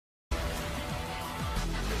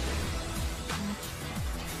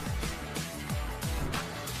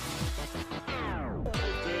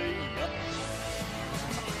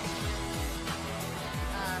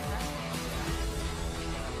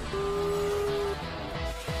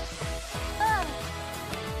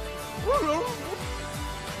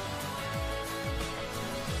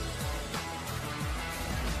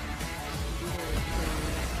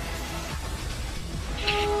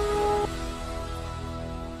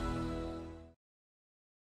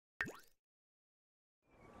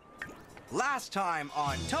Last time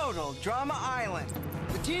on Total Drama Island,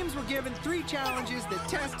 the teams were given 3 challenges that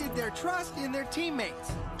tested their trust in their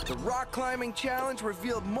teammates. The rock climbing challenge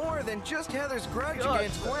revealed more than just Heather's grudge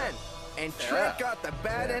against Gwen. And Trent got the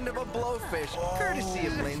bad end of a blowfish, courtesy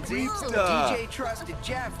of Lindsay. DJ trusted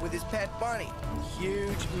Jeff with his pet bunny.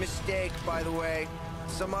 Huge mistake, by the way.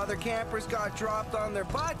 Some other campers got dropped on their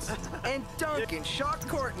butts, and Duncan shocked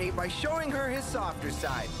Courtney by showing her his softer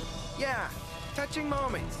side. Yeah, touching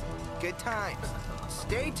moments. Good times.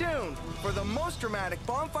 Stay tuned for the most dramatic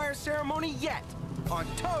bonfire ceremony yet on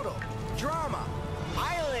Total Drama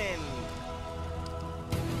Island.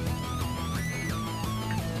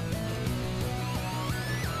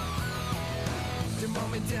 The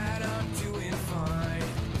mom and dad, I'm doing fine.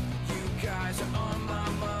 You guys are on my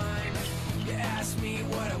mind. You asked me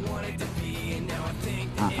what I wanted to be, and now I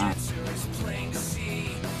think the answer is plain to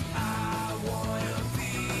see. I wanna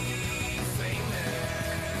be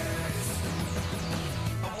famous.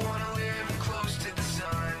 I wanna live close to the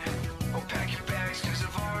sun. Oh, pack your bags, cause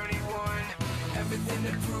I've already won. Everything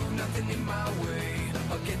to prove, nothing in my way.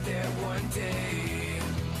 I'll get there one day.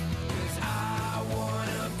 Cause I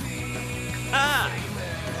wanna be famous.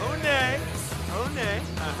 Oh, nay. Oh, nay.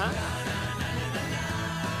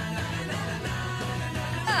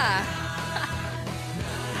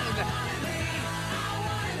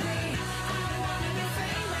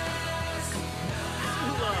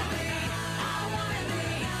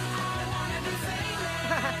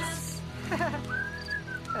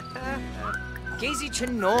 Gazy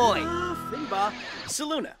Chinoy. Finba.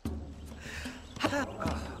 Saluna.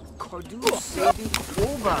 Cardu Saving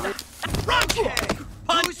Oba.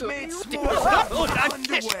 Who's made s'mores Oh, with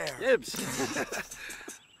underwear? Dibs.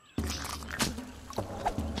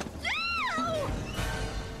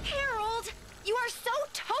 Harold, you are so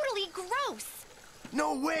totally gross.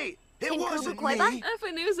 No, wait. It wasn't Kubukweba?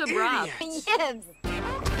 me. Yibs.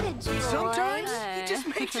 Sometimes he just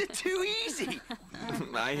makes it too easy.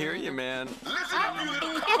 I hear you, man. Listen up, you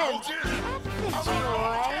little cockroaches! I'm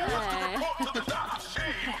on report to the doctor,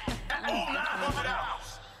 Shane, at all 900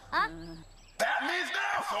 hours. That means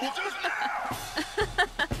now, soldiers, now!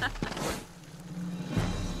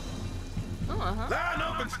 Line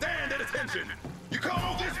up and stand at attention. You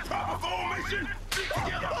call this proper formation? Feet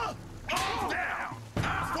together, arms down,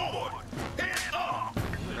 eyes forward, hands up.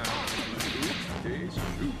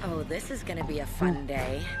 Oh, this is gonna be a fun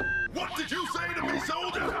day. What did you say to me,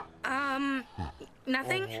 soldier?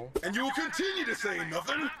 Nothing? And you'll continue to say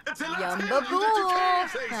nothing until I Yumba tell you that you can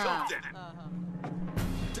say boo. something.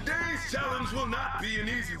 Today's challenge will not be an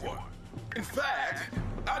easy one. In fact,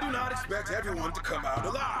 I do not expect everyone to come out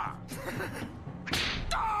alive.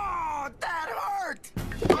 Oh, that hurt!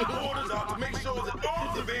 My orders are to make sure that all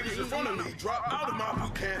of the babies in front of me drop out of my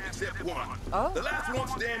boot camp except one. The last one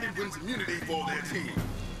standing wins immunity for their team.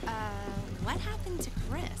 What happened to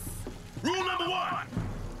Chris? Rule number 1.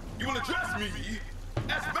 You will address me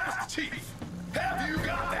as Master Chief. Have you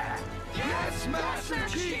got that? Yes, Master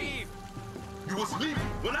Chief! You will sleep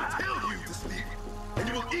when I tell you to sleep, and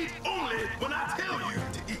you will eat only when I tell you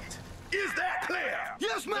to eat. Is that clear?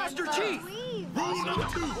 Yes, Master Chief! Rule number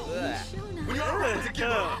 2. When you're ready to give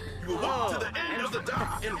up, you will walk to the end of the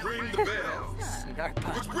dock and ring the bell.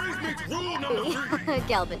 Which brings me to rule number 3.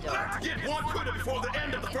 Galbador. Not to get one quitter before the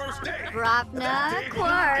end of the first day. Bravna That day will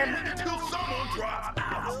not Quarb. end until someone drops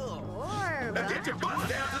out. Now get your butts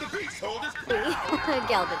down to the beach, soldiers.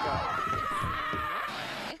 Galbador.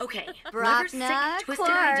 Okay, whoever's Bravna sick, twisted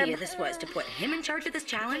Quarb. idea this was to put him in charge of this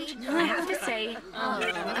challenge, I have to say, I'm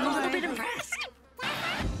a little bit impressed.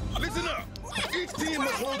 Listen up. Each team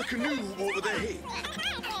must hold a canoe over their head.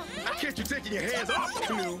 I catch you taking your hands off the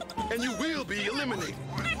canoe, and you will be eliminated.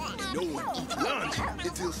 No one eats lunch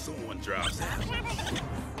until someone drops out.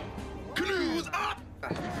 Canoes up!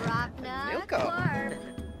 Bravna Quarb.